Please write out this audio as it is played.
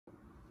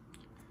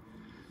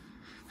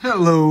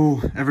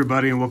Hello,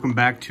 everybody, and welcome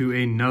back to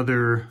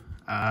another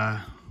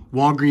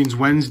Walgreens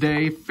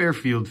Wednesday,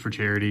 Fairfield for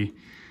Charity.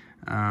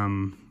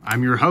 I'm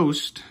your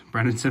host,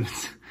 Brendan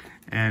Simmons,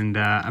 and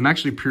I'm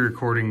actually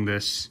pre-recording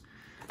this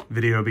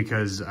video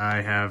because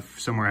I have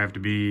somewhere I have to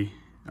be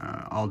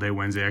all day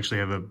Wednesday. I actually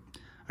have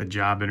a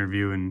job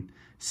interview in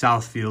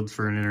Southfield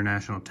for an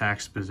international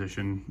tax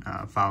position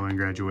following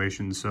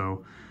graduation,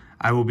 so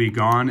I will be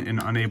gone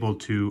and unable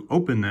to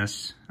open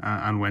this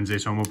on Wednesday,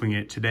 so I'm opening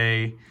it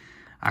today,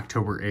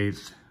 October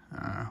 8th,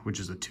 which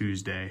is a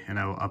Tuesday, and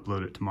I will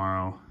upload it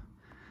tomorrow.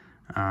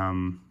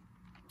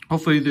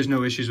 Hopefully there's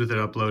no issues with it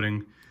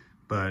uploading,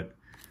 but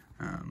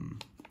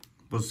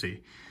we'll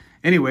see.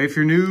 Anyway, if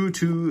you're new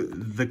to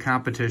the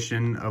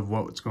competition of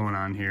what's going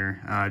on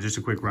here, just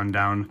a quick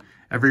rundown.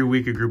 Every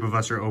week a group of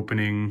us are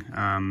opening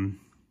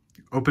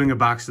a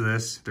box of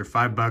this. They're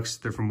 $5.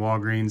 They're from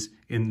Walgreens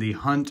in the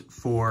hunt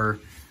for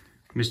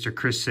Mr.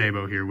 Chris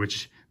Sabo here,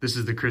 which this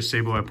is the Chris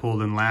Sabo I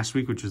pulled in last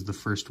week, which was the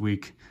first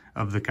week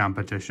of the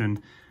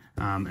competition.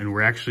 And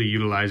we're actually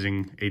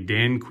utilizing a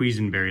Dan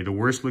Quisenberry, the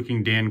worst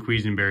looking Dan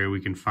Quisenberry we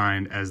can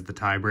find, as the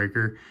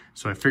tiebreaker.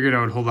 So I figured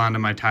I would hold on to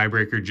my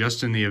tiebreaker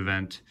just in the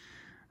event.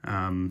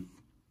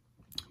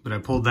 But I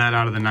pulled that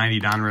out of the 90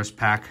 Donruss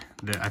pack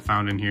that I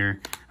found in here.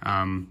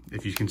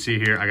 If you can see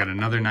here, I got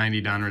another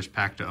 90 Donruss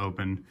pack to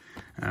open.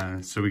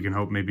 So we can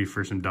hope maybe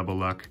for some double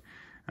luck.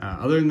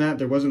 Other than that,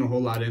 there wasn't a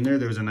whole lot in there.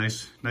 There was a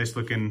nice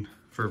looking,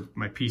 for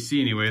my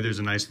PC anyway, there's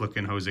a nice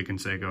looking Jose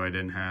Canseco I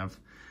didn't have.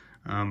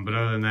 But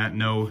other than that,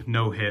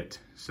 no hit.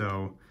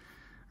 So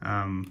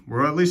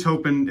we're at least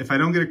hoping, if I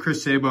don't get a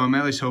Chris Sabo, I'm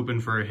at least hoping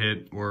for a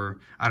hit, or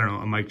I don't know,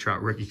 a Mike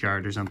Trout rookie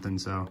card or something.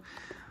 So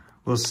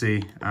we'll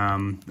see.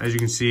 As you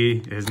can see,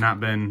 it has not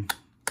been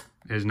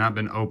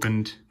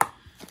opened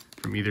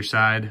from either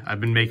side. I've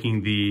been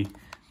making the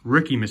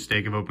rookie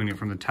mistake of opening it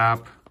from the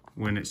top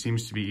when it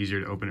seems to be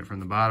easier to open it from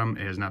the bottom.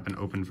 It has not been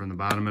opened from the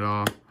bottom at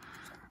all.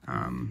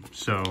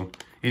 So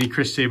any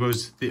Chris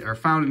Sabos that are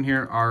found in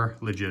here are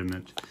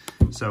legitimate.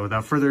 So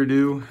without further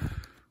ado,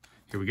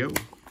 here we go.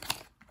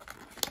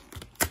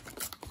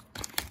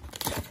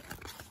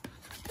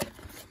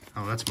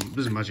 Oh, this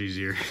is much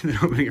easier than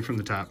opening it from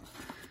the top.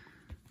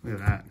 Look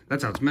at that.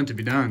 That's how it's meant to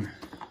be done.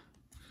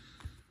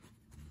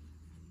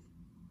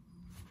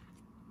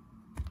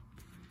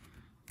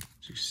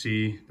 As you can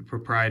see, the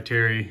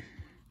proprietary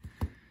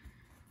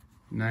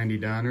 90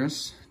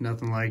 Donruss,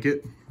 nothing like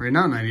it. Right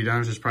now, 90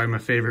 Donruss is probably my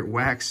favorite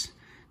wax,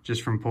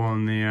 just from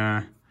pulling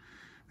the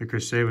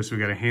Chris Sabo. So we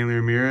got a Hanley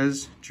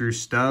Ramirez, Drew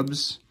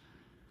Stubbs,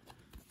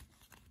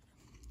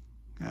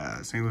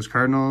 St. Louis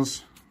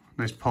Cardinals,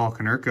 nice Paul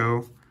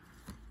Konerko,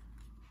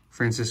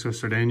 Francisco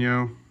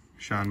Cerdeño,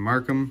 Sean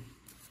Markham,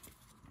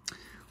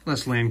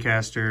 Les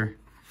Lancaster,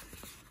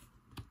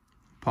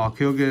 Paul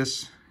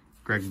Kilgus,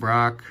 Greg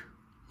Brock,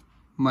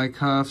 Mike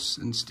Huffs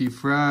and Steve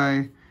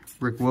Fry,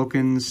 Rick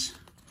Wilkins,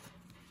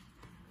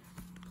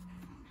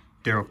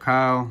 Darryl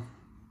Kyle,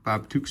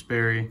 Bob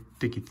Tewksbury,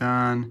 Dickie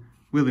Thon,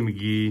 Willie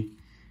McGee,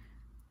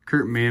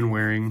 Kurt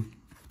Manwaring,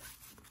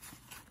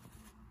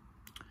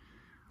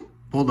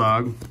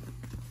 Bulldog,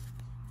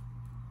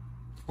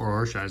 or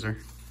Orshizer,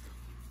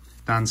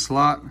 Don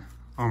Slott,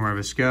 Omar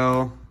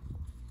Vizquel.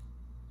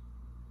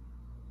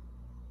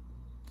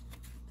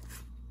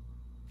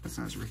 That's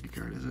not his rookie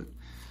card, is it?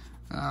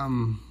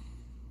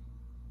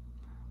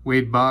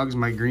 Wade Boggs,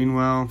 Mike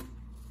Greenwell,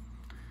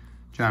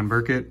 John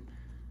Burkett,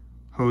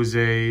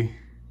 Jose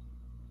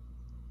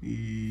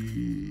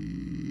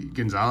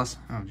Gonzalez,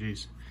 oh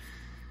geez,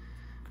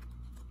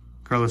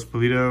 Carlos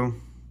Polito,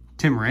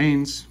 Tim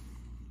Raines,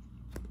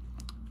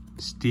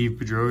 Steve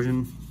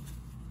Bedrosian,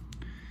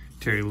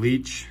 Terry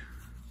Leach,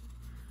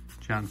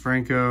 John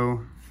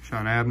Franco,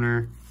 Sean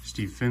Abner,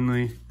 Steve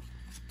Finley,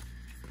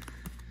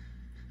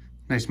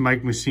 nice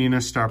Mike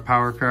Mussina Star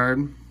Power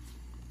card,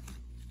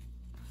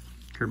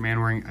 Kurt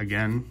Manwaring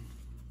again,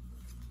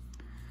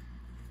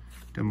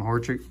 Tim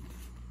Horchick.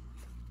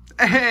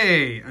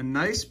 Hey, a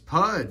nice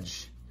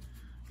Pudge.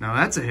 Now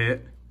that's a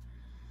hit.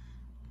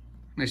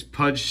 Nice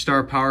Pudge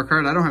Star Power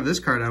card. I don't have this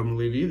card, I don't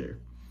believe, either.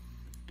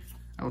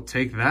 I will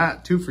take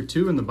that. 2 for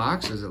 2 in the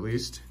boxes, at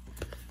least,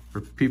 for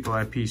people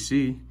at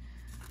PC.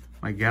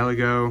 Mike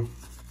Gallego,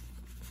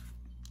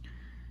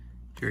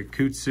 Jerry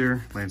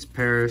Kutzer, Lance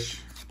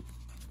Parrish,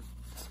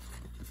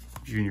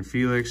 Junior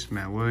Felix,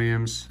 Matt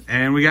Williams,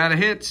 and we got a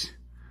hit.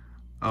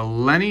 A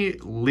Lenny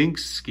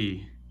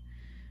Linsky.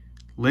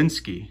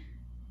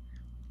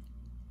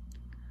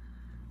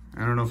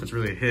 I don't know if it's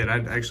really a hit. I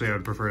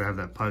would prefer to have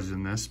that Pudge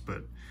than this,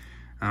 but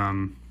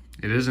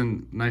it is a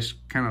nice,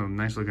 kind of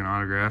nice looking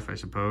autograph, I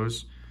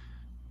suppose.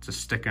 It's a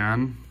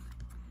stick-on.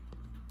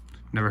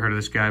 Never heard of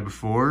this guy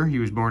before. He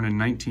was born in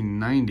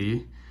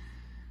 1990.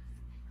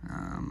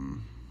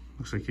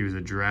 Looks like he was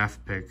a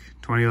draft pick.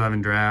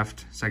 2011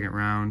 draft, 2nd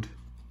round.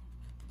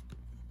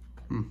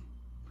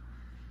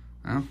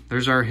 Well,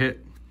 there's our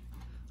hit,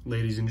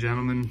 ladies and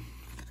gentlemen.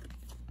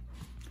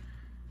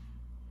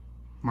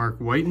 Mark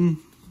Whiten,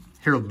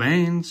 Harold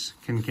Baines,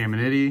 Ken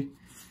Caminiti,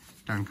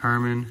 Don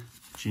Carmen,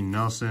 Gene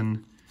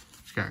Nelson,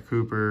 Scott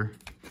Cooper,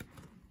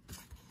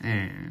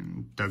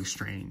 And Doug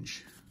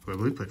Strange, who I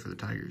believe played for the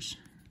Tigers.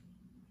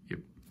 Yep.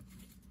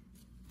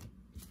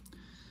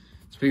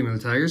 Speaking of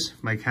the Tigers,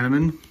 Mike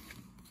Henneman.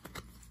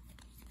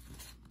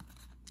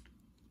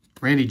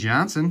 Randy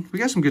Johnson. We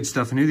got some good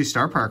stuff in here. These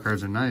star power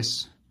cards are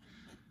nice.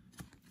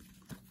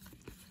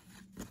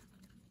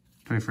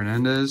 Tony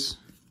Fernandez.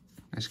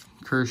 Nice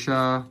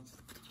Kershaw.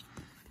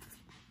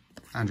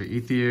 Andre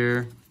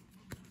Ethier.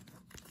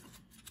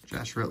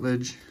 Josh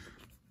Rutledge.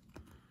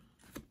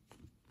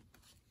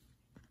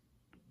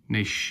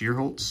 Nate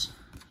Shearholtz.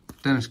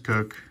 Dennis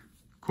Cook.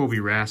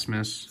 Colby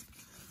Rasmus.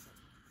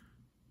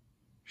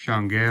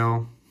 Sean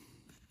Gale.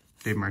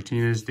 Dave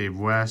Martinez. Dave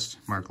West.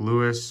 Mark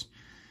Lewis.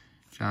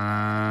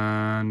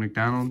 John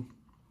McDonald.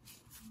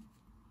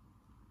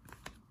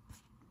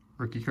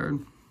 Rookie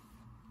card.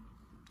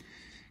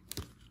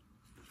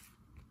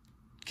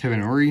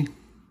 Kevin Ory.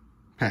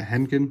 Pat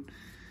Henkin.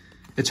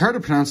 It's hard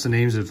to pronounce the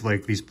names of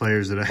like these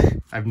players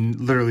that I've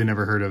literally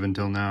never heard of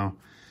until now.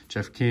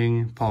 Jeff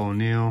King, Paul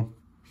O'Neill,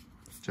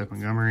 Jeff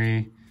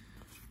Montgomery,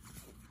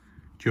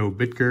 Joe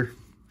Bitker,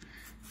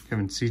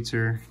 Kevin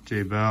Seitzer,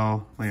 Jay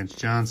Bell, Lance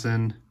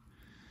Johnson,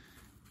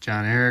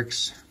 John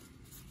Eriks,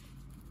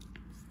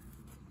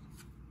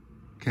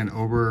 Ken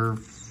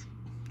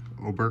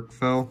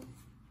Oberkfell,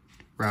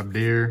 Rob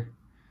Deere,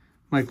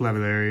 Mike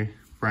Lavalley,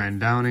 Brian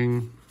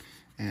Downing,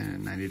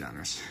 and 90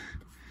 Donruss.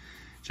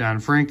 John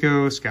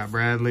Franco, Scott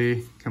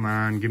Bradley. Come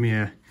on, give me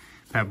a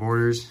Pat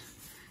Borders.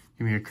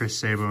 Give me a Chris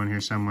Sabo in here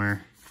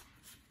somewhere.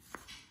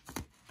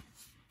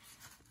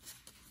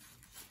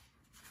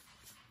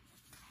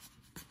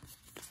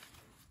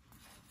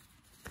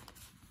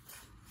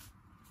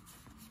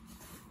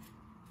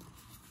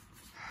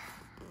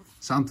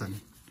 Something.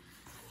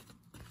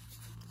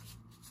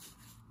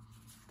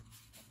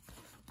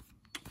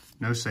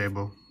 No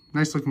Sabo.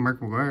 Nice looking Mark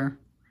McGwire.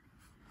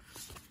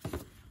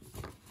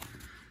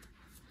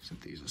 Set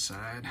these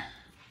aside.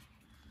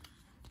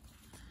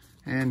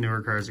 And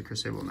newer cards that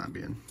Chris Sable will not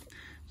be in.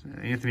 So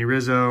Anthony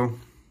Rizzo,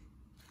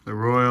 the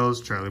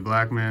Royals, Charlie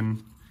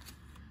Blackmon,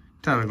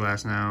 Tyler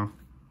Glasnow,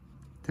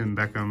 Tim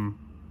Beckham,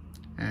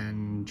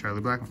 and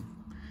Charlie Blackmon.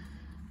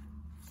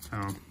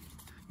 So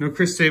no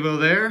Chris Sabo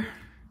there.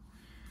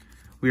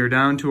 We are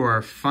down to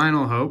our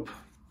final hope.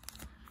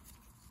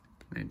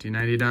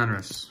 1990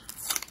 Donruss.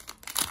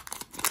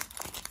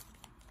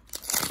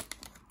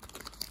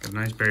 Got a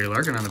nice Barry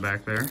Larkin on the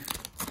back there.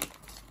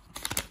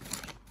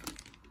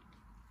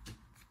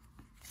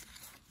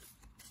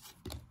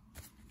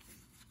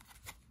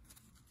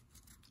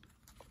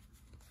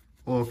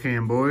 Oil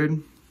Can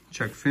Boyd,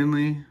 Chuck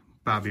Finley,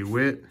 Bobby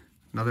Witt,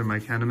 another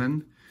Mike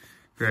Henneman,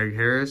 Greg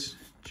Harris,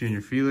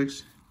 Junior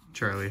Felix,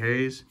 Charlie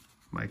Hayes,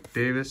 Mike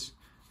Davis,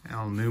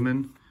 Al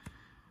Newman,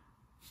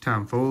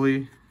 Tom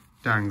Foley,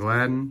 Don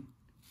Gladden,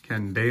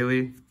 Ken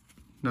Daly,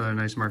 another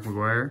nice Mark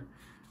McGwire,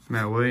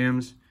 Matt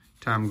Williams,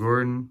 Tom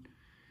Gordon,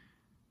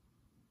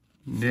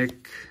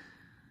 Nick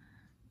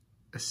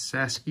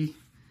Asaski,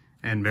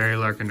 and Barry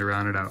Larkin to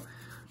round it out.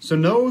 So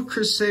no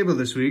Chris Sabo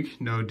this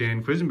week, no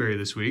Dan Quisenberry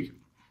this week,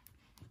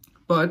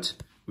 but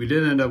we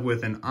did end up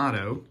with an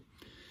auto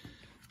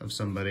of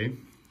somebody,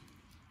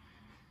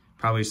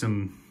 probably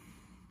some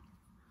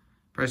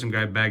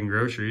guy bagging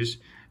groceries,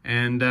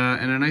 and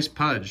a nice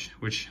Pudge,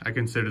 which I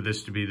consider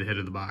this to be the hit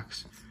of the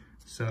box.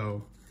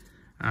 So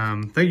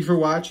thank you for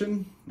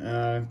watching.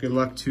 Good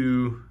luck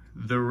to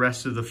the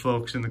rest of the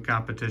folks in the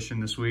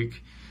competition this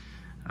week.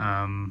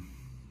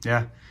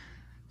 Yeah,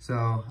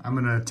 so I'm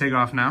gonna take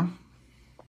off now.